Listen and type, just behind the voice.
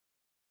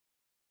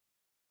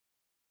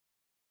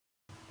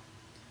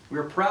We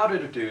are proud to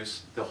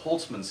introduce the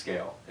Holtzman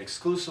Scale,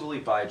 exclusively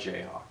by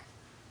Jayhawk.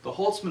 The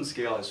Holtzman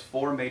Scale has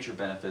 4 major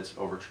benefits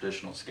over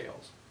traditional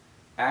scales: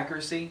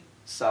 accuracy,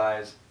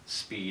 size,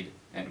 speed,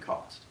 and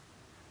cost.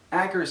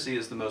 Accuracy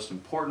is the most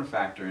important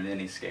factor in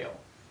any scale.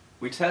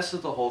 We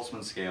tested the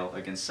Holtzman Scale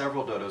against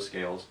several dodo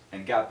scales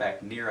and got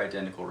back near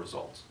identical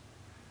results.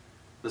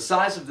 The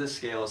size of this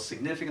scale is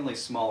significantly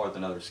smaller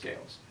than other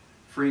scales,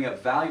 freeing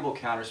up valuable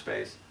counter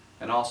space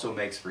and also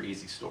makes for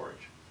easy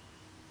storage.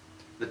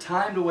 The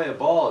time to weigh a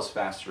ball is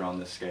faster on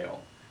this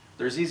scale.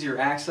 There's easier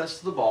access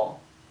to the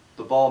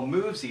ball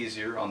moves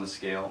easier on the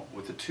scale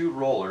with the 2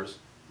 rollers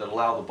that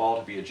allow the ball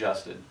to be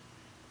adjusted,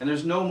 and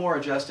there's no more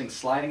adjusting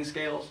sliding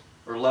scales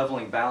or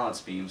leveling balance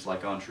beams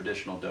like on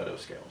traditional dodo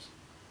scales.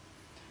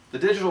 The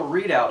digital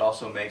readout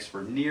also makes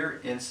for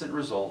near instant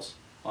results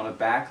on a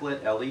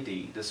backlit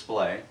LED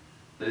display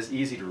that is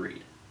easy to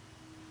read.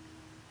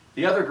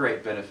 The other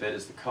great benefit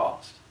is the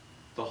cost.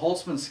 The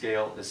Holtzman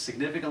Scale is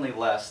significantly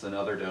less than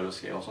other dodo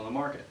scales on the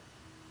market.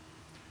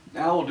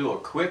 Now we'll do a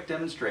quick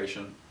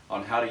demonstration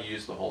on how to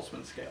use the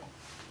Holtzman Scale.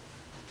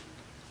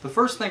 The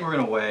first thing we're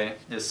going to weigh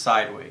is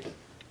side weight.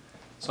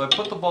 So I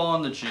put the ball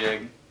on the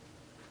jig,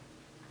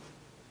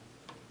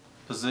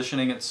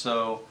 positioning it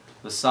so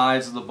the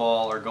sides of the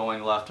ball are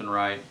going left and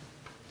right.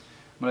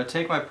 I'm going to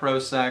take my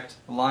prosect,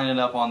 line it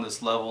up on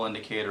this level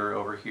indicator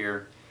over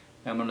here,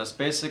 and I'm going to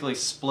basically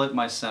split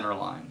my center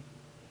line.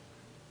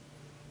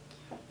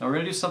 Now we're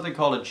going to do something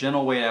called a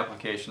gentle weight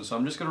application. So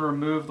I'm just going to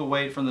remove the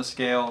weight from the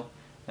scale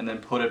and then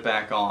put it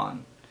back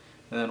on.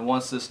 And then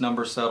once this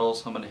number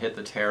settles, I'm going to hit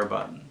the tare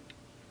button.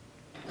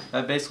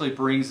 That basically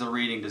brings the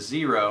reading to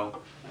 0.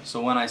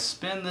 So when I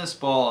spin this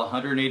ball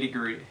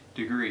 180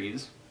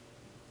 degrees,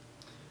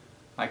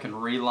 I can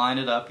reline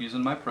it up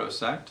using my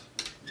prosect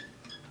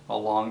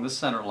along the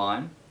center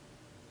line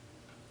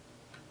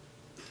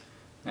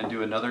and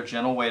do another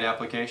gentle weight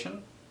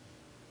application,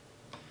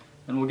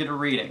 and we'll get a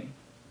reading.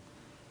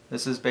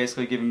 This is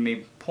basically giving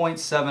me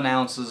 0.7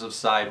 ounces of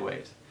side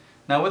weight.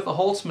 Now with the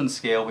Holtzman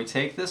Scale, we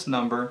take this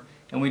number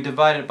and we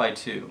divide it by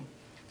 2.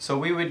 So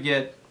we would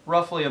get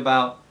roughly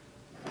about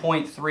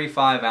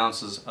 0.35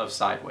 ounces of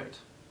side weight.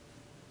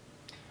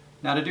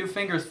 Now to do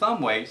finger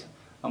thumb weight,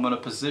 I'm going to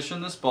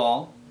position this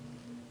ball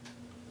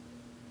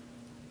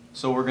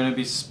so we're going to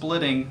be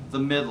splitting the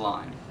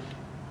midline.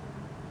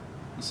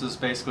 This is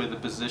basically the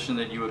position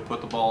that you would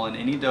put the ball in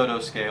any dodo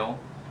scale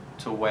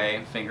to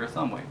weigh finger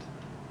thumb weight.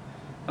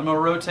 I'm going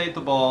to rotate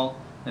the ball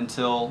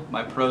until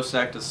my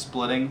prosect is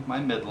splitting my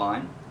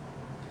midline,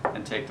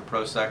 and take the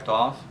prosect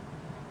off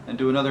and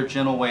do another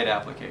gentle weight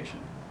application.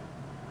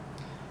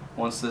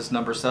 Once this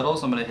number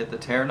settles, I'm going to hit the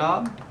tare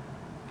knob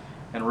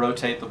and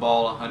rotate the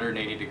ball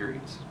 180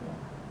 degrees.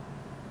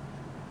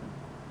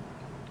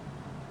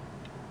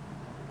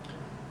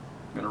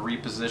 I'm going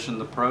to reposition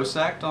the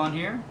prosect on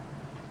here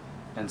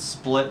and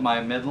split my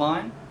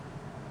midline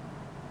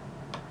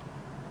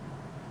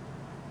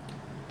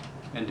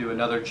and do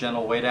another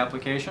gentle weight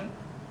application.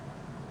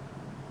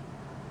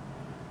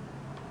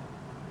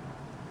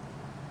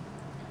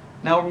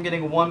 Now I'm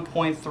getting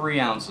 1.3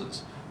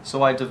 ounces.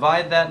 So I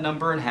divide that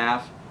number in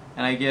half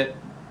and I get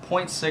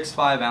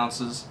 0.65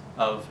 ounces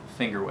of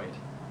finger weight.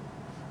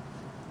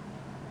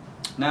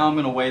 Now I'm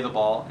going to weigh the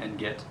ball and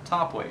get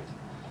top weight.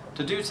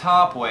 To do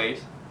top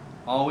weight,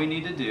 all we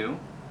need to do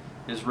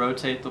is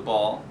rotate the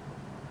ball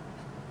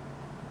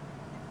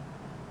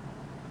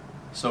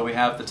so we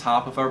have the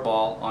top of our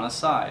ball on a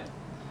side.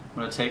 I'm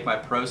going to take my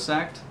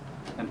prosect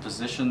and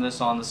position this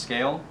on the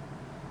scale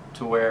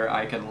to where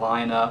I can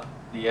line up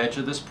the edge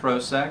of this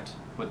prosect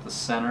with the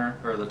center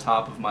or the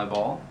top of my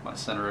ball, my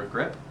center of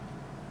grip.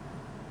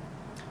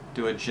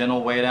 Do a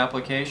gentle weight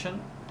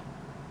application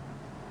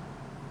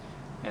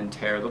and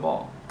tare the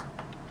ball.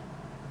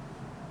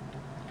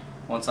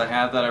 Once I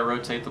have that, I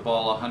rotate the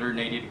ball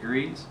 180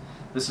 degrees.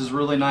 This is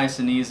really nice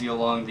and easy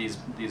along these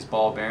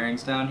ball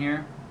bearings down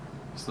here,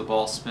 because the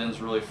ball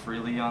spins really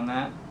freely on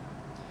that.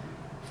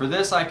 For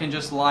this, I can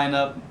just line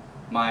up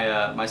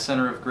my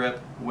center of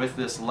grip with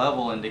this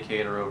level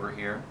indicator over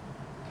here,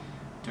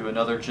 do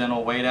another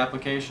gentle weight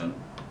application,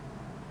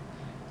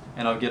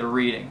 and I'll get a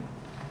reading.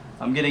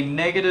 I'm getting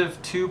negative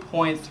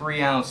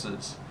 2.3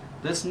 ounces.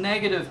 This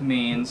negative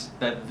means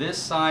that this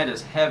side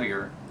is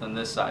heavier than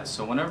this side.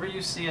 So whenever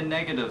you see a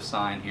negative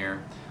sign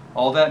here,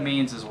 all that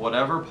means is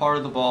whatever part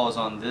of the ball is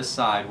on this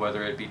side,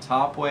 whether it be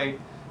top weight,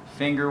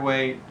 finger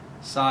weight,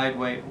 side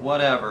weight,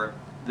 whatever,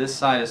 this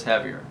side is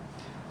heavier.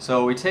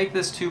 So we take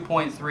this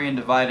 2.3 and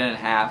divide it in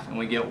half, and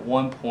we get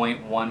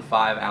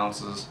 1.15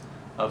 ounces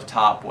of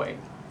top weight.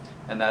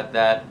 And that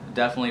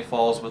definitely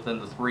falls within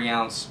the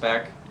 3-ounce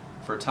spec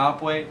for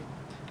top weight.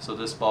 So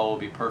this ball will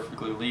be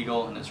perfectly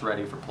legal and it's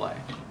ready for play.